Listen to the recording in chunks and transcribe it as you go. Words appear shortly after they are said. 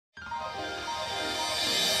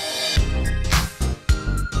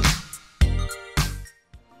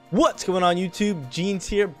What's going on YouTube? Jeans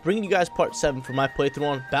here, bringing you guys part 7 for my playthrough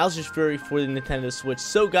on Bowser's Fury for the Nintendo Switch.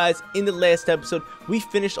 So guys, in the last episode, we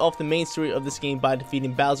finished off the main story of this game by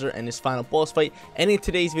defeating Bowser and his final boss fight. And in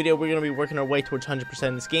today's video, we're going to be working our way towards 100%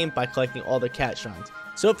 in this game by collecting all the cat shrines.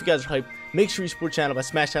 So if you guys are hyped, make sure you support the channel by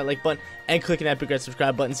smashing that like button and clicking that big red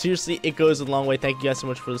subscribe button. Seriously, it goes a long way. Thank you guys so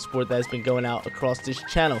much for the support that has been going out across this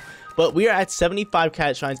channel. But we are at 75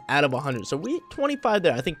 cat shrines out of 100. So we 25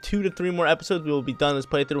 there. I think 2 to 3 more episodes we will be done this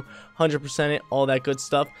playthrough. 100% it, all that good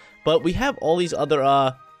stuff. But we have all these other,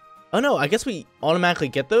 oh no, I guess we automatically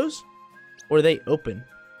get those? Or are they open?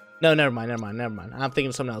 No, never mind. I'm thinking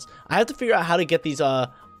of something else. I have to figure out how to get these,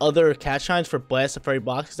 other cat shrines for Blast the Fairy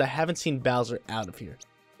blocks because I haven't seen Bowser out of here.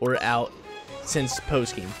 Or out since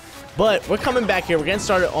post-game. But we're coming back here. We're getting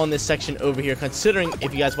started on this section over here. Considering,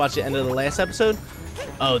 if you guys watched the end of the last episode,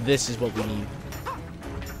 oh, this is what we need.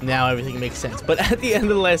 Now everything makes sense. But at the end of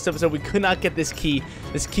the last episode, we could not get this key.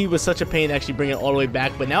 This key was such a pain to actually bring it all the way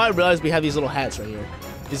back. But now I realize we have these little hats right here.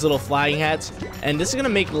 These little flying hats. And this is going to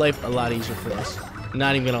make life a lot easier for us.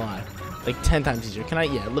 Not even going to lie. Like 10 times easier. Can I?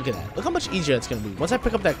 Yeah, look at that. Look how much easier that's going to be. Once I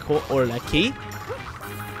pick up that that key,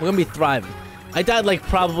 we're going to be thriving. I died like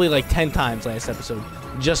probably like 10 times last episode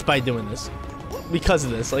just by doing this. Because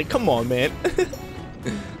of this. Like, come on, man.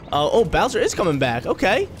 Oh, Bowser is coming back.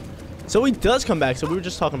 Okay. So he does come back. So we were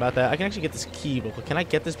just talking about that. I can actually get this key. But can I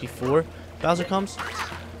get this before Bowser comes?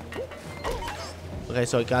 Okay,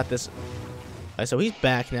 so I got this. Okay, so he's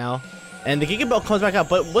back now. And the Giga Belt comes back out.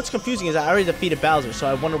 But what's confusing is I already defeated Bowser. So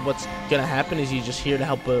I wonder what's going to happen. Is he just here to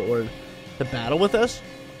help or to battle with us?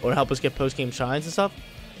 Or help us get post-game shines and stuff?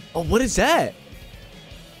 Oh, what is that?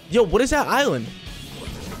 Yo, what is that island?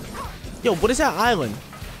 Yo, what is that island?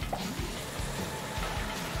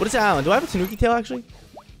 What is that island? Do I have a Tanuki tail, actually?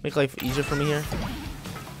 Make life easier for me here.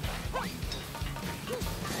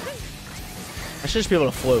 I should just be able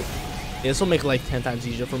to float. Yeah, this will make life 10 times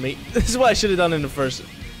easier for me. This is what I should have done in the first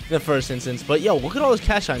instance. But, yo, look at all those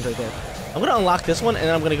cat shines right there. I'm going to unlock this one, and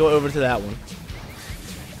then I'm going to go over to that one.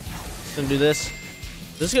 Going to do this.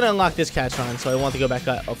 This is going to unlock this cat shrine, so I want to go back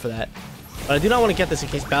up for that. But I do not want to get this in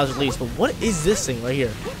case Bowser leaves. But what is this thing right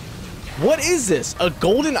here? What is this? A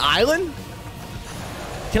golden island?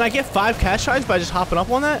 Can I get 5 cat shrines by just hopping up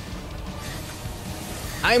on that?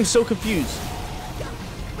 I am so confused.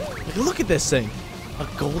 Like, look at this thing. A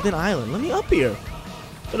golden island. Let me up here.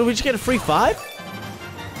 What, did we just get a free 5?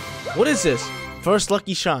 What is this? First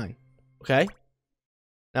lucky shine. Okay.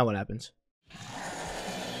 Now what happens?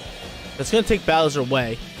 That's going to take Bowser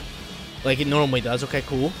away. Like it normally does. Okay,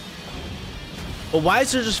 cool. But why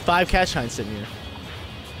is there just 5 cat shrines sitting here?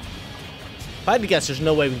 If I had to guess, there's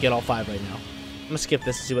no way we can get all 5 right now. I'm gonna skip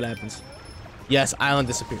this to see what happens. Yes, island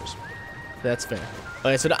disappears. That's fair.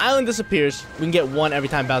 Okay, so the island disappears. We can get 1 every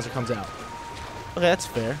time Bowser comes out. Okay, that's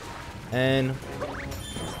fair. And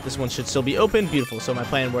this one should still be open. Beautiful. So my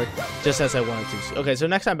plan worked just as I wanted to. Okay, so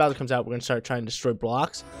next time Bowser comes out, we're gonna start trying to destroy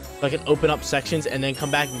blocks. So I can open up sections and then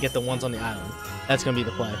come back and get the ones on the island. That's gonna be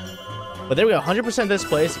the play. But there we go. 100% this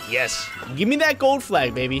place. Yes. Give me that gold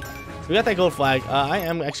flag, baby. So we got that gold flag. I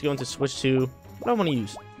am actually going to switch to what I want to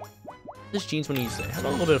use. This Jeans want to use today. How about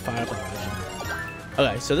a little bit of fire application?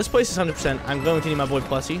 Okay, so this place is 100%. I'm going to need my boy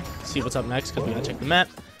Plussy. See what's up next because we gotta check the map.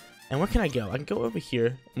 And where can I go? I can go over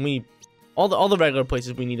here. And we all the regular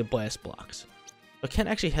places we need to blast blocks. I can't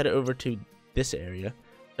actually head over to this area.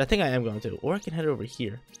 But I think I am going to. Or I can head over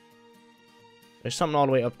here. There's something all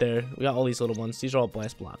the way up there. We got all these little ones. These are all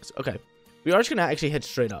blast blocks. Okay. We are just gonna actually head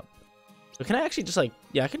straight up. So can I actually just like,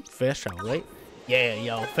 yeah, I can fast travel, right? Yeah,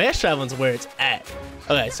 yo, fast traveling's where it's at.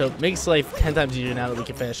 Okay, so it makes life 10 times easier now that we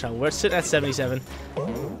can fast travel. We're sitting at 77,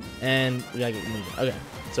 and we gotta get moving. Okay,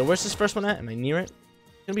 so where's this first one at? Am I near it?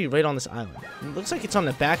 It's gonna be right on this island. It looks like it's on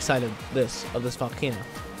the backside of this volcano.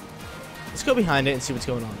 Let's go behind it and see what's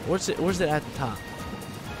going on. Where's it at the top?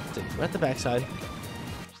 We're at the backside.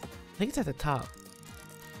 I think it's at the top.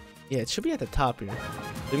 Yeah, it should be at the top here.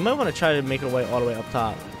 We might want to try to make our way all the way up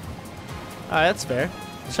top. Alright, that's fair.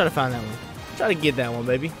 Let's try to find that one. Try to get that one,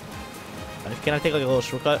 baby. Right, can I take like a little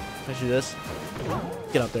shortcut? Can I do this?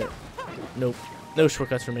 Get up there. Nope. No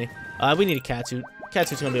shortcuts for me. We need a cat suit. Cat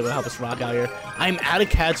suit's gonna be able to help us rock out here. I'm out of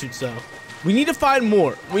cat suits though. We need to find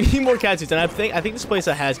more. We need more cat suits, and I think this place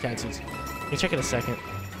has cat suits. Can check in a second.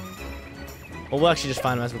 Well, we'll actually just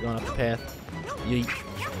find them as we're going up the path. Yeet.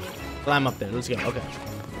 Climb up there. Let's go. Okay.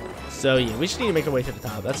 So yeah, we just need to make our way to the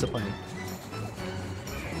top. That's the plan.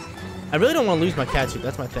 I really don't want to lose my cat suit.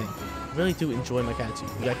 That's my thing. I really do enjoy my cat suit.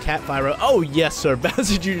 We got Cat Pyro. Oh yes, sir.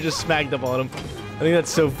 Bowser Jr. just smacked up on him. I think that's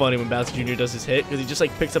so funny when Bowser Jr. does his hit because he just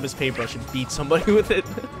like picks up his paintbrush and beats somebody with it.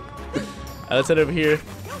 Let's head over here.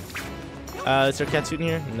 Is there a cat suit in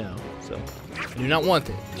here? No. So, I do not want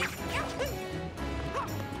it.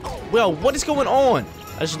 Well, what is going on?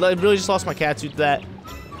 I really just lost my cat suit to that.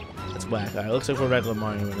 That's whack. Alright, looks like we're regular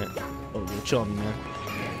Mario in it. Oh, you're chilling, man.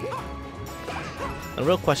 The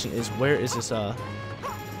real question is, where's this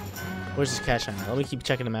cat shine? Let me keep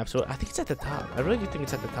checking the map. So I think it's at the top. I really do think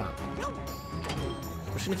it's at the top.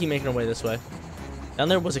 We're just gonna keep making our way this way. Down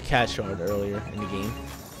there was a cat shard earlier in the game.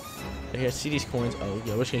 Right here, see these coins? Oh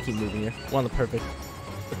yeah, we're just gonna keep moving here. We're on the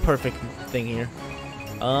perfect thing here.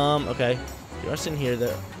 Okay. You are sitting here.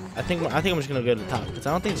 I think I'm just gonna go to the top because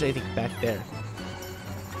I don't think there's anything back there.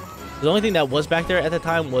 The only thing that was back there at the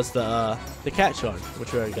time was the cat shard,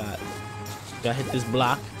 which we already got. Gotta hit this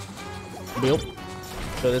block. Boop.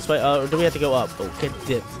 Go this way. Or do we have to go up? Oh, get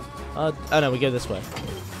dipped. Oh no, we go this way.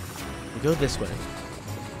 We go this way.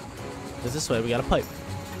 Because this way we got a pipe.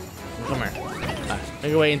 Come here. Alright,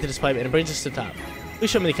 make our way into this pipe and it brings us to the top.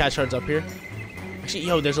 Please show me the cat shards up here. Actually,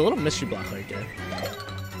 yo, there's a little mystery block right there.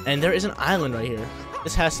 And there is an island right here.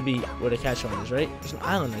 This has to be where the cat shard is, right? There's an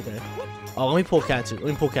island right there. Oh, let me pull cat suit.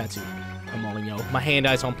 Let me pull cat suit. Come on, yo. My hand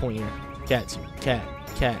eye's on point here. Cat suit. Cat.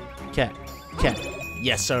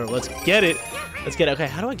 Yes, sir. Let's get it. Let's get it. Okay,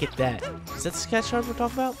 how do I get that? Is that the cat shard we're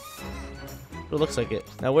talking about? It looks like it.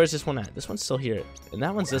 Now, where's this one at? This one's still here. And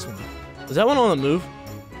that one's this one. Is that one on the move?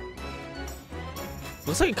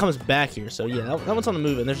 Looks like it comes back here. So, yeah, that one's on the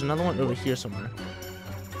move. And there's another one over here somewhere.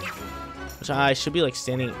 Which I should be, like,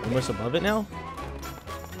 standing almost above it now.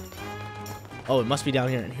 Oh, it must be down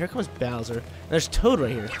here. And here comes Bowser. And there's Toad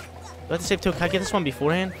right here. Do I have to save Toad? Can I get this one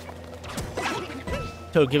beforehand?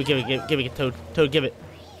 Toad, give it, Toad. Toad, give it.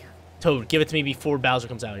 Toad, give it to me before Bowser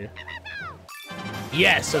comes out here.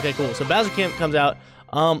 Yes! Okay, cool. So Bowser comes out.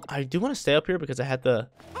 I do want to stay up here because I had to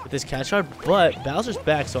get this cat shard, but Bowser's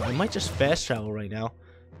back, so I might just fast travel right now.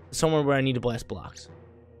 Somewhere where I need to blast blocks.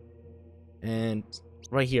 And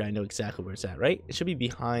right here, I know exactly where it's at, right? It should be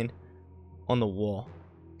behind on the wall.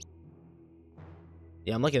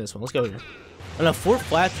 Yeah, I'm looking at this one. Let's go here. Oh no, Fort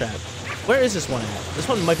Flat Trap. Where is this one at? This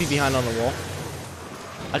one might be behind on the wall.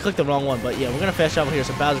 I clicked the wrong one, but yeah, we're gonna fast travel here.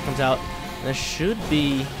 So Bowser comes out, and there should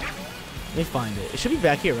be. Let me find it. It should be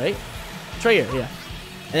back here, right? It's right here, yeah.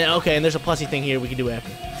 And okay, and there's a plussy thing here we can do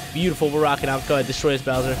after. Beautiful, we're rocking out. Go ahead, destroy this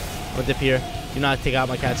Bowser. I'm gonna dip here. Do not take out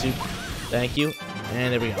my cat suit. Thank you.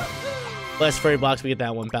 And there we go. Last fairy blocks, we get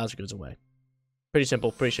that one. Bowser goes away. Pretty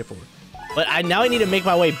simple, pretty straightforward. But now I need to make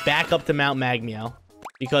my way back up to Mount Magmeow.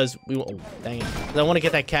 Because we dang it. I want to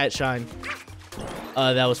get that cat shine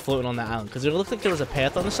that was floating on that island. Because it looked like there was a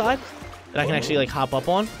path on the side that I can actually like hop up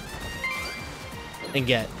on and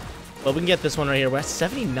get. But we can get this one right here. We're at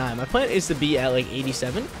 79. My plan is to be at like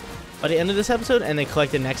 87 by the end of this episode and then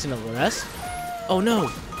collect the next and the rest. Oh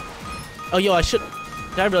no. Oh yo, I should.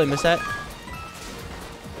 Did I really miss that?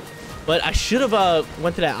 But I should have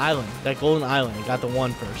went to that island, that golden island, and got the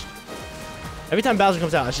one first. Every time Bowser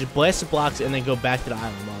comes out, I should blast the blocks and then go back to the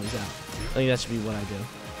island while he's out. I think that should be what I do.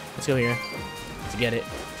 Let's go here. Let's get it.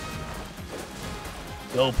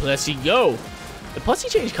 Go, Plessy, go! Did Plessy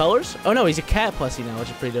change colors? Oh no, he's a cat Plessy now, which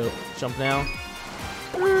is pretty dope. Jump now.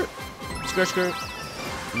 Skirt, skirt.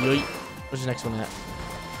 Yoink. Where's the next one at?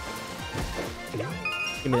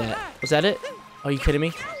 Give me that. Was that it? Oh, are you kidding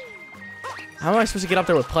me? How am I supposed to get up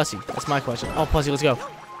there with Plessy? That's my question. Oh, Plessy, let's go.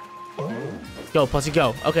 Go, Plessy,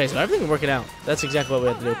 go. Okay, so everything working out. That's exactly what we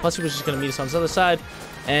have to do. Plessy was just going to meet us on this other side,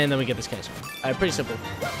 and then we get this catch. Alright, pretty simple.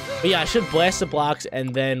 But yeah, I should blast the blocks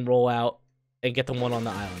and then roll out and get the one on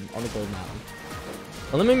the island, on the golden island.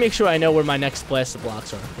 Well, let me make sure I know where my next blast the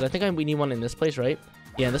blocks are. Because I think we need one in this place, right?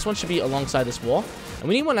 Yeah, this one should be alongside this wall. And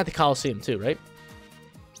we need one at the Coliseum too, right?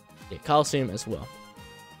 Yeah, Coliseum as well.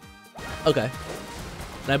 Okay.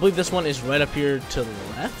 And I believe this one is right up here to the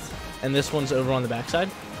left. And this one's over on the backside.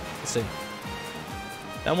 Let's see.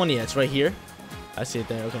 That one, yeah, it's right here. I see it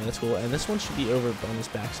there. Okay, that's cool. And this one should be over on this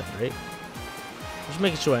backside, right? Just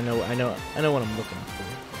making sure I know what I'm looking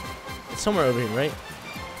for. It's somewhere over here, right?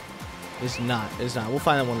 It's not. It's not. We'll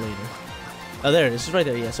find that one later. Oh, there it is. It's right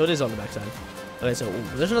there. Yeah, so it is on the backside. Okay, so ooh,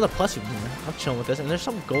 there's another Plessy one here. I'm chilling with this. And there's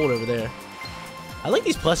some gold over there. I like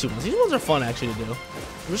these Plessy ones. These ones are fun, actually, to do.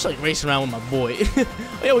 I'm just, like, racing around with my boy.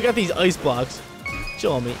 Oh, yeah, we got these ice blocks.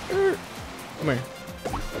 Chill on me. Come here.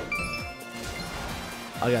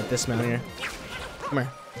 I got this man here. Come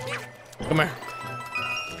here. Come here.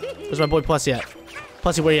 Where's my boy Plessy at?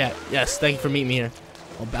 Plessy, where you at? Yes, thank you for meeting me here.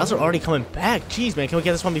 Oh, Bowser already coming back. Jeez, man. Can we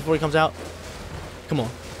get this one before he comes out? Come on.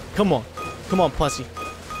 Come on. Come on, Plessy.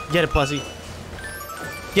 Get it, Plessy.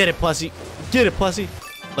 Get it, Plessy. Get it, Plessy.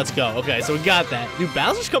 Let's go. Okay, so we got that. Dude,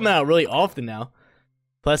 Bowser's coming out really often now.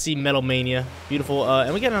 Plessy, Metal Mania. Beautiful.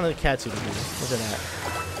 And we got another cat suit in here. What's that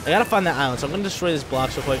at? I gotta find that island, so I'm gonna destroy this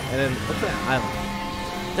block real quick, and then look for that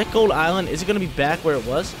island. That gold island, is it gonna be back where it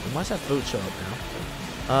was? And why does that boat show up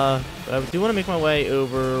now? But I do want to make my way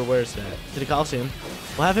over, where's that? To the Coliseum.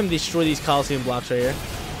 We'll have him destroy these Coliseum blocks right here.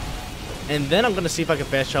 And then I'm gonna see if I can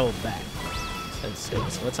fast travel back. So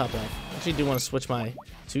let's hop off. I actually do want to switch my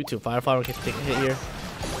suit to a firefighter in case I take a hit here.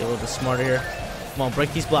 Get a little bit smarter here. Come on,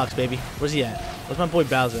 break these blocks, baby. Where's he at? Where's my boy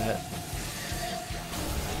Bowser at?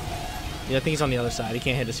 Yeah, I think he's on the other side. He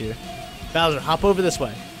can't hit us here. Bowser, hop over this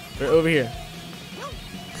way. We're over here.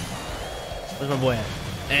 Where's my boy at?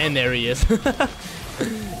 And there he is.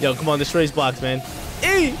 Yo, come on, destroy these blocks, man.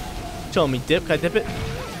 Hey! Show me dip. Can I dip it?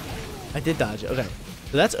 I did dodge it. Okay.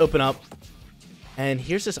 So that's open up. And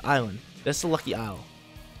here's this island. That's the Lucky Isle.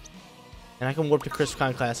 And I can warp to Crisp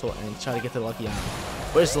Con Castle and try to get to the Lucky Island.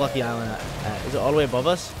 Where's the Lucky Island at? Is it all the way above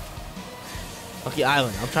us? Lucky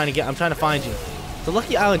Island. I'm trying to find you. The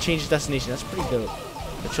Lucky Island changes destination. That's pretty dope.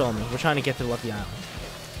 But show me. We're trying to get to the Lucky Island.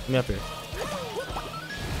 Get me up here.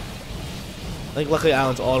 I think Lucky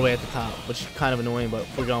Island's all the way at the top, which is kind of annoying, but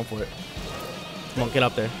we're going for it. Come on, get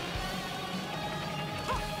up there.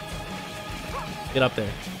 Get up there.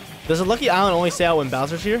 Does the Lucky Island only stay out when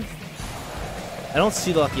Bowser's here? I don't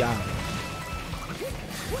see the Lucky Island.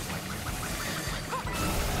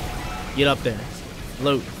 Get up there.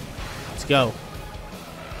 Loot. Let's go.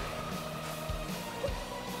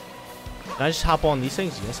 Can I just hop on these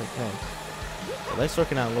things? Yes, I can. Well, life's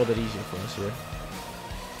working out a little bit easier for us here.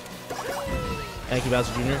 Thank you,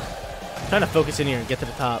 Bowser Jr. I'm trying to focus in here and get to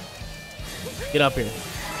the top. Get up here.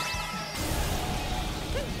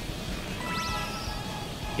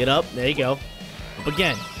 Get up. There you go. Up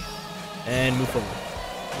again. And move forward.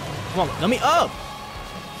 Come on. Let me up.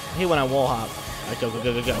 I hate when I wall hop. All right, go, go,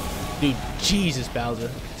 go, go, go. Dude, Jesus, Bowser.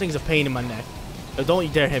 This thing's a pain in my neck. Oh, don't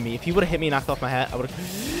you dare hit me. If he would have hit me and knocked off my hat, I would have...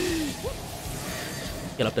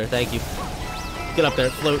 Get up there. Thank you. Get up there.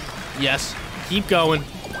 Float. Yes. Keep going.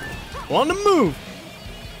 We're on the move.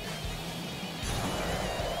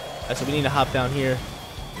 Alright, so we need to hop down here.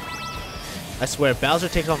 I swear, if Bowser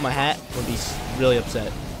takes off my hat, I'm going to be really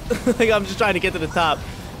upset. Like, I'm just trying to get to the top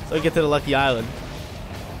so I get to the Lucky Island.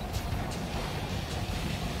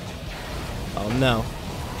 Oh, no.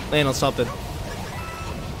 Land on something.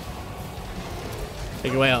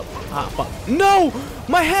 Take your way up. Hop up. No!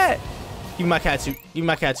 My hat! Give me my cat suit. Give me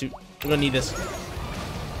my cat suit. I'm going to need this.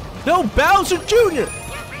 No, Bowser Jr.!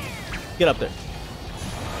 Get up there.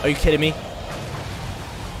 Are you kidding me?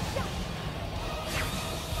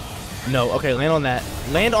 No. Okay, land on that.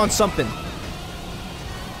 Land on something.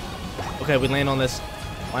 Okay, we land on this.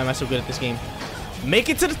 Why am I so good at this game? Make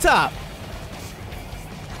it to the top.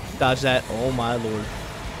 Dodge that. Oh, my lord.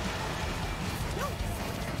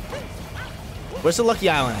 Where's the Lucky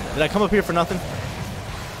Island at? Did I come up here for nothing?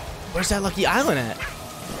 Where's that Lucky Island at?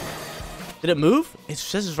 Did it move? It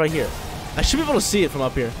says it's right here. I should be able to see it from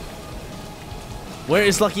up here. Where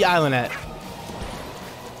is Lucky Island at?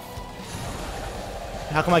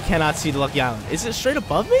 How come I cannot see the Lucky Island? Is it straight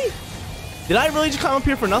above me? Did I really just climb up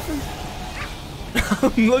here for nothing?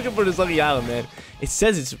 I'm looking for this Lucky Island, man. It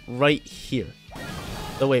says it's right here.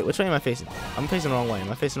 So wait, which way am I facing? I'm facing the wrong way. Am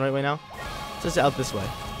I facing the right way now? It says out this way.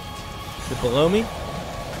 Is it below me?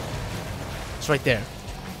 It's right there.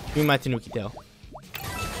 Give me my Tanuki tail.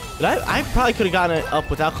 But I probably could have gotten it up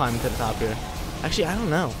without climbing to the top here. Actually, I don't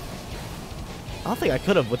know. I don't think I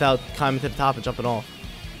could have without climbing to the top and jumping off.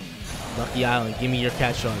 Lucky Island, give me your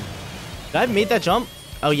catch run. Did I have made that jump?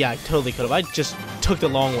 Oh yeah, I totally could have. I just took the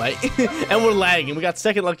long way. And we're lagging. We got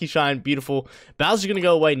second Lucky Shine. Beautiful. Bowser's gonna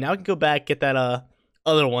go away. Now we can go back, get that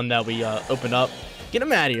other one that we opened up. Get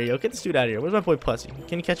him out of here, yo. Get this dude out of here. Where's my boy Plessy?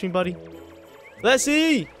 Can you catch me, buddy?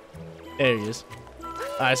 Plessy! There he is.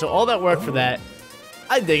 Alright, so all that work for that.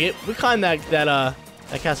 I dig it. We climbed that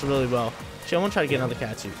castle really well. Actually, I want to try to get another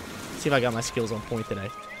cat suit. See if I got my skills on point today.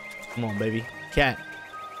 Come on, baby. Cat.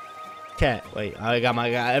 Cat. Wait, I got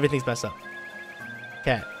everything's messed up.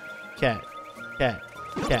 Cat. Cat. Cat.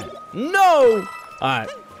 Cat. No! Alright.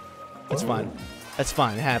 That's fine. That's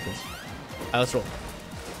fine. It happens. Alright, let's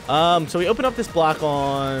roll. So we open up this block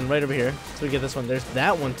on right over here. So we get this one. There's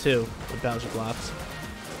that one too. The Bowser blocks.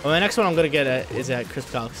 Well, the next one I'm gonna get at is at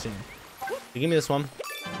Crisp Coliseum. So give me this one.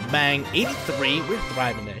 Bang. 83. We're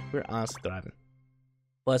thriving today. We're honestly thriving.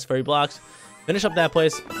 Plus fairy blocks. Finish up that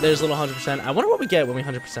place. There's a little 100%. I wonder what we get when we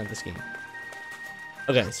 100% this game.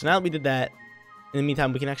 Okay, so now that we did that, in the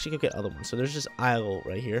meantime, we can actually go get other ones. So there's this isle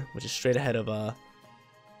right here, which is straight ahead of what's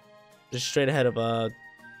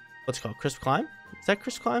it called? Crisp Climb? Is that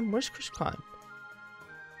Crisp Climb? Where's Crisp Climb?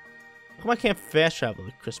 How come I can't fast travel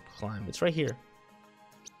to Crisp Climb? It's right here.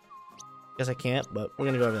 Guess I can't, but we're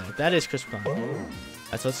gonna go over there. That is Crisp Climb.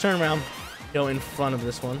 Alright, so let's turn around. Go in front of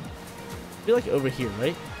this one. I feel like over here,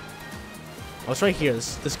 right? Oh, it's right here.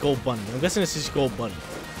 This gold bunny. I'm guessing this is gold bunny.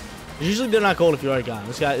 Usually they're not gold if you already got them.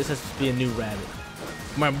 This has to be a new rabbit.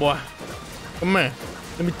 Come on, boy. Come here.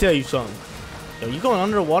 Let me tell you something. Yo, you going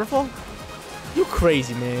under a waterfall? You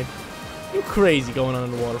crazy, man. You crazy going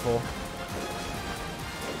under the waterfall.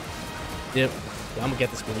 Yep. Yeah, I'm gonna get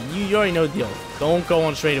this boy. You already know the deal. Don't go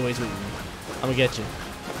on straightaways with me. I'm gonna get you.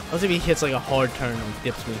 I was if he hits like a hard turn and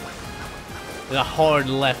dips me. Like a hard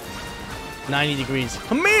left. 90 degrees.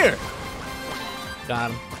 Come here!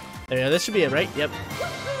 Got him. There you go. This should be it, right? Yep.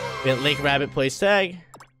 We got Lake Rabbit place tag.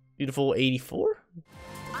 Beautiful 84.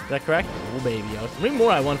 Is that correct? Oh, baby. Yo. 3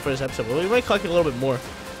 more I won for this episode. Well, we might collect a little bit more.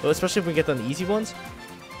 Well, especially if we get on the easy ones.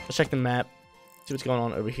 Let's check the map. See what's going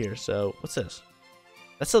on over here. So, what's this?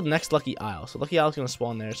 That's the next Lucky Isle. So, Lucky Isle's going to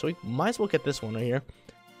spawn there. So, we might as well get this one right here.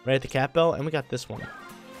 Right at the cat bell. And we got this one.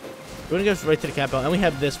 We're going to go right to the cat bell. And we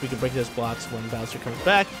have this. We can break those blocks when Bowser comes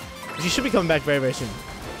back. She should be coming back very, very soon.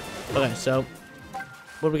 Okay, so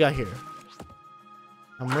what do we got here?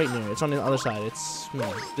 I'm right near it. It's on the other side. It's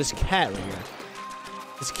this cat right here.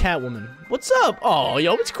 This cat woman. What's up? Oh,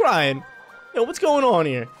 yo, it's crying. Yo, what's going on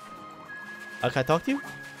here? Can I talk to you?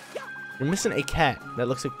 You're missing a cat that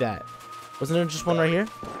looks like that. Wasn't there just one right here?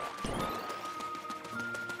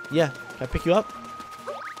 Yeah. Can I pick you up?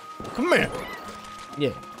 Come here.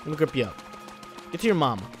 Yeah. Let me grip you up. Get to your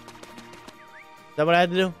mama. Is that what I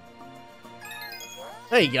had to do?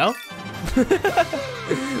 There you go.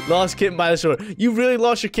 Lost kitten by the shore. You really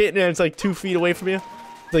lost your kitten and it's like 2 feet away from you?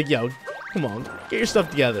 It's like, yo, come on. Get your stuff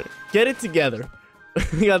together. Get it together.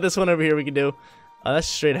 We got this one over here we can do. That's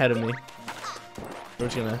straight ahead of me. We're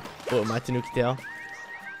just gonna go with my Tanuki tail.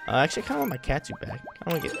 Actually, I kind of want my Katsu back. I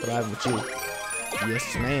want to get thriving with you.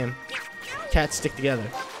 Yes, ma'am. Cats stick together.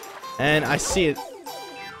 And I see it.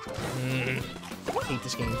 I hate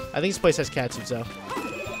this game. I think this place has Katsu, so.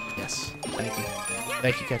 Yes. Thank you.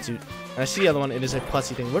 Thank you, Katsu. And I see the other one. It is a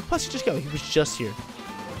Plussy thing. Where'd Plussy just go? He was just here.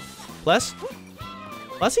 Pless?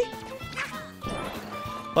 Plussy?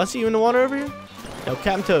 Plussy, you in the water over here? Yo,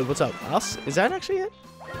 Captain Toad, what's up? Is that actually it?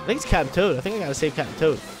 I think it's Captain Toad. I think I gotta save Captain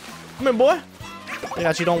Toad. Come here, boy. I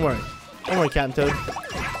got you. Don't worry. Don't worry, Captain Toad.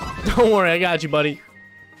 Don't worry. I got you, buddy.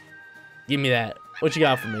 Give me that. What you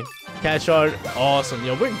got for me? Cat shard. Awesome.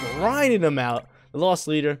 Yo, we're grinding them out. The lost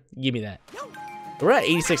leader. Give me that. We're at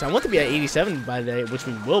 86. I want to be at 87 by today, which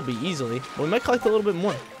we will be easily. But we might collect a little bit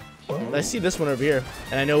more. I see this one over here.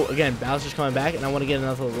 And I know, again, Bowser's coming back. And I want to get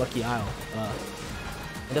another Lucky Isle. I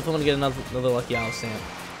definitely want to get another Lucky Isle stamp.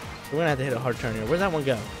 We're going to have to hit a hard turn here. Where'd that one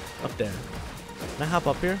go? Up there. Can I hop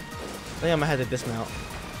up here? I think I'm going to have to dismount.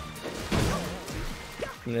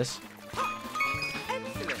 From this.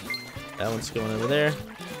 That one's going over there.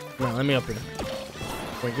 Come on, let me up here.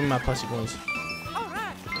 Wait, give me my Plussy coins.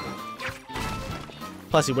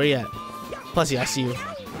 Plussy, where you at? Plussy, I see you.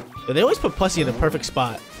 But they always put Plussy in the perfect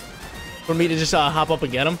spot for me to just hop up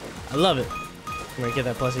and get him. I love it. Come here, get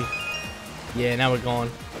that Plussy. Yeah, now we're going.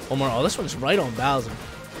 One more. Oh, this one's right on Bowser.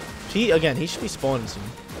 Again, he should be spawning soon.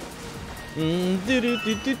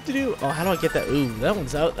 Oh, how do I get that? Ooh, that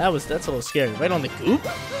one's out. That's a little scary. Right on the goop?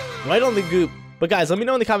 Right on the goop. But guys, let me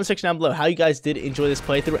know in the comment section down below how you guys did enjoy this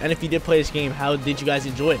playthrough. And if you did play this game, how did you guys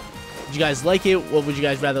enjoy it? Did you guys like it? What would you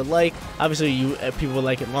guys rather like? Obviously, people would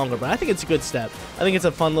like it longer, but I think it's a good step. I think it's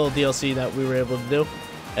a fun little DLC that we were able to do.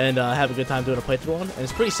 And have a good time doing a playthrough on. And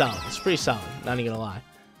it's pretty solid. It's pretty solid. Not even gonna lie.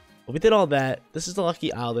 But we did all that. This is the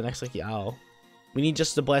Lucky Isle, the next Lucky Isle. We need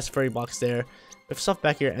just the Blast Fairy box there. We have stuff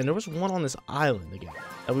back here, and there was one on this island again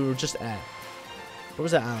that we were just at. Where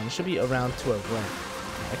was that island? It should be around to our right.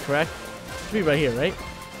 Is that correct? It should be right here, right?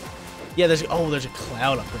 Yeah, there's a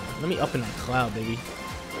cloud up there. Let me up in that cloud, baby.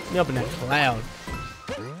 Let me up in that cloud.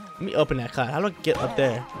 Let me up in that cloud. How do I get up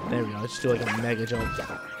there? There we go. Let's do like a mega jump.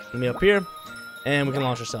 Let me up here, and we can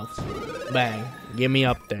launch ourselves. Bang. Get me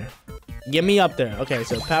up there. Get me up there. Okay,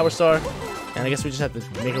 so Power Star. And I guess we just have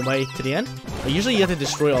to make our way to the end. But usually you have to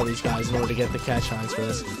destroy all these guys in order to get the cat shines for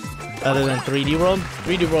this. Other than 3D World.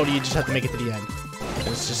 3D World, you just have to make it to the end. And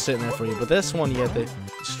it's just sitting there for you. But this one, you have to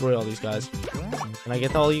destroy all these guys. Can I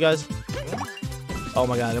get to all you guys? Oh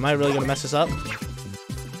my god, am I really going to mess this up?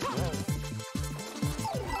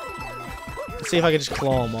 Let's see if I can just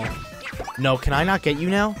claw them all. No, can I not get you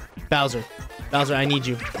now? Bowser. Bowser, I need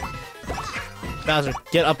you. Bowser,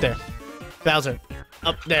 get up there. Bowser,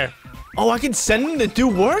 up there. Oh, I can send him to do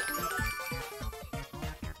work?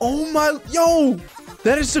 Oh my, yo,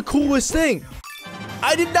 that is the coolest thing.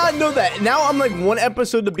 I did not know that. Now I'm like 1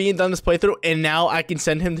 episode to being done this playthrough, and now I can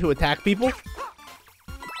send him to attack people.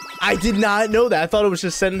 I did not know that. I thought it was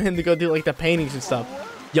just sending him to go do like the paintings and stuff.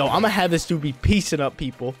 Yo, I'm gonna have this dude be piecing up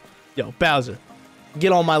people. Yo, Bowser,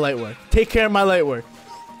 get on my light work. Take care of my light work.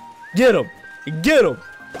 Get him. Get him.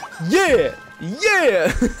 Yeah.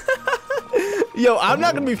 Yeah. Yo, I'm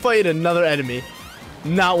not gonna be fighting another enemy.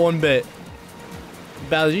 Not one bit.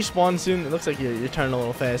 Bowser, you spawn soon? It looks like you're turning a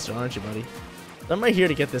little faster, aren't you, buddy? I'm right here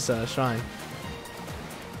to get this shrine.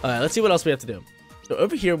 Alright, let's see what else we have to do. So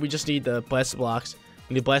over here, we just need the blast blocks.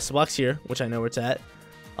 We need blast blocks here, which I know where it's at.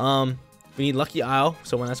 We need Lucky Isle,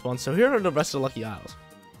 so when that spawns. So here are the rest of the Lucky Isles.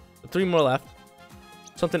 So 3 more left.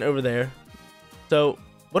 Something over there. So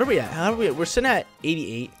what are we at? How are we at? We're sitting at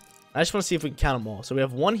 88. I just want to see if we can count them all. So we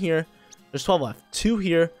have 1 here. There's 12 left. 2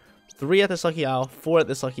 here. 3 at this Lucky Isle. 4 at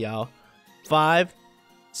this Lucky Isle. 5,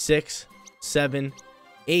 6, 7,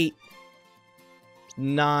 8,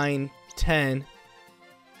 9, 10.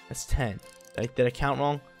 That's 10. Did I count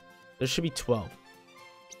wrong? There should be 12.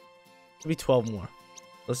 Should be 12 more.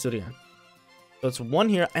 Let's do it again. So it's 1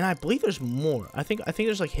 here, and I believe there's more. I think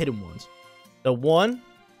there's like hidden ones. So 1,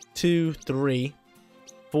 2, 3,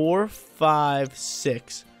 4, 5,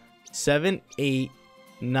 6, 7, 8,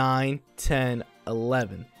 9, 10,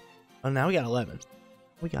 11. Oh, now we got 11.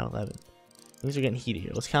 We got 11. Things are getting heated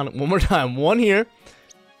here. Let's count it one more time. 1 here,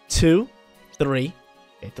 2, 3.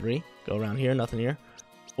 Okay, 3. Go around here. Nothing here.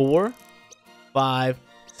 4, 5,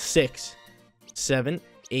 6, 7,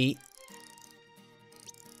 8.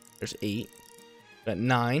 There's 8. Got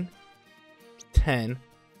 9, 10,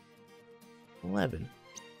 11.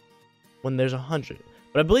 When there's 100.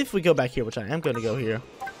 But I believe if we go back here, which I am going to go here,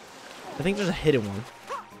 I think there's a hidden one.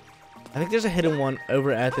 I think there's a hidden one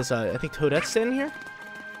over at this, I think Toadette's standing here?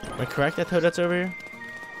 Am I correct that Toadette's over here?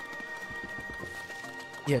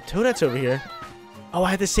 Yeah, Toadette's over here. Oh,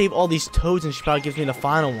 I had to save all these toads and she probably gives me the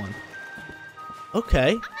final one.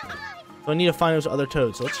 Okay. So I need to find those other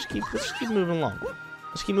toads. So let's just keep moving along.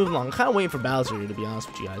 Let's keep moving along. I'm kind of waiting for Bowser here, to be honest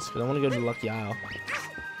with you guys, because I want to go to the Lucky Isle.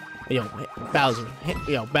 Yo, Bowser.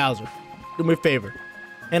 Yo, Bowser. Do me a favor.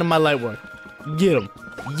 Hand him my light work. Get him.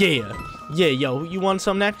 Yeah. Yeah, yo. You want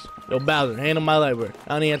some next? Yo, Bowser. Hand him my light work.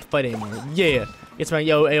 I don't even have to fight anymore. Yeah. It's my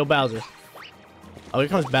yo, Bowser. Oh, here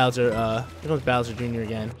comes Bowser. Here comes Bowser Jr.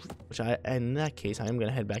 again. Which in that case, I am going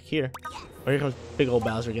to head back here. Or here comes big old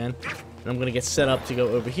Bowser again. And I'm going to get set up to go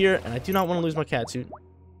over here. And I do not want to lose my cat suit.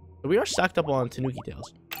 But we are stocked up on Tanuki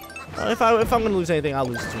Tails. If I'm going to lose anything, I'll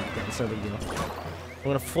lose Tanuki Tails. It's no big deal. I'm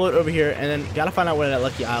going to float over here. And then got to find out where that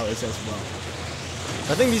Lucky Isle is as well.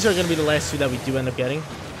 I think these are going to be the last 2 that we do end up getting.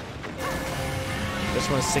 This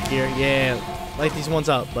one's sick here. Yeah. Light these ones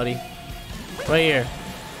up, buddy. Right here.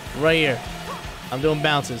 Right here. I'm doing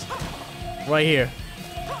bounces. Right here.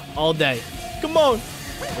 All day. Come on.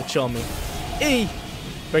 Don't chill me. E.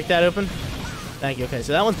 Break that open. Thank you. Okay,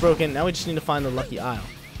 so that one's broken. Now we just need to find the Lucky Isle.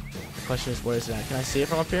 The question is, where is that? Can I see it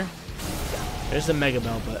from up here? There's the Mega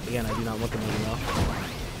Bell, but again, I do not want the Mega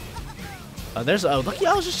Bell. There's Lucky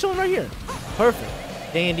Isle's just chilling right here. Perfect.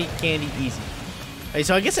 Dandy, candy, easy. Hey,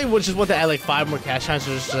 so I guess I would just want to add like 5 more cash shines.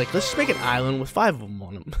 So just like, let's just make an island with 5 of them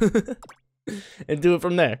on them. And do it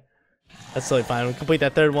from there. That's totally fine. We'll complete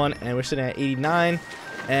that 3rd one, and we're sitting at 89.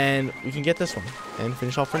 And we can get this one and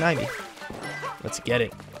finish off for 90. Let's get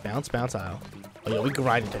it. Bounce, bounce Isle. Oh, yeah, we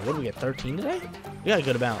grinded today. What did we get, 13 today? We got a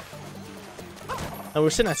good amount. And we're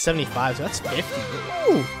sitting at 75, so that's 50.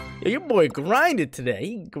 Ooh, yeah, your boy grinded today.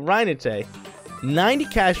 He grinded today. 90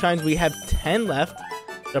 cash shines. We have 10 left.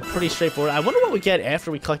 They're pretty straightforward. I wonder what we get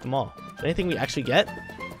after we collect them all. Is there anything we actually get?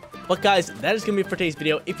 But guys, that is going to be it for today's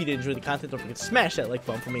video. If you did enjoy the content, don't forget to smash that like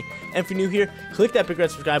button for me. And if you're new here, click that big red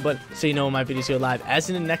subscribe button so you know when my videos go live. As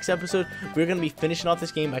in the next episode, we're going to be finishing off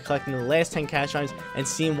this game by collecting the last 10 cash shines and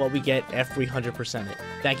seeing what we get after we 100% it.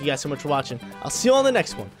 Thank you guys so much for watching. I'll see you on the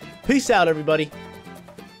next one. Peace out, everybody.